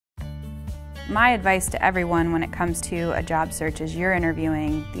My advice to everyone when it comes to a job search is you're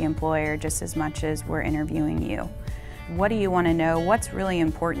interviewing the employer just as much as we're interviewing you. What do you want to know? What's really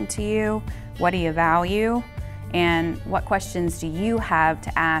important to you? What do you value? And what questions do you have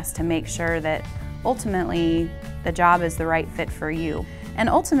to ask to make sure that ultimately the job is the right fit for you? And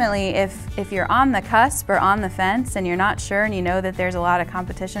ultimately, if you're on the cusp or on the fence and you're not sure and you know that there's a lot of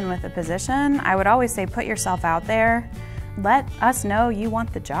competition with the position, I would always say put yourself out there. Let us know you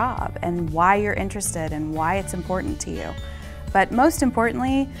want the job and why you're interested and why it's important to you. But most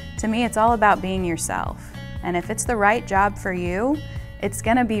importantly, to me, it's all about being yourself. And if it's the right job for you, it's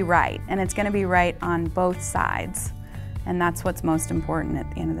gonna be right, and it's gonna be right on both sides. And that's what's most important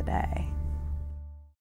at the end of the day.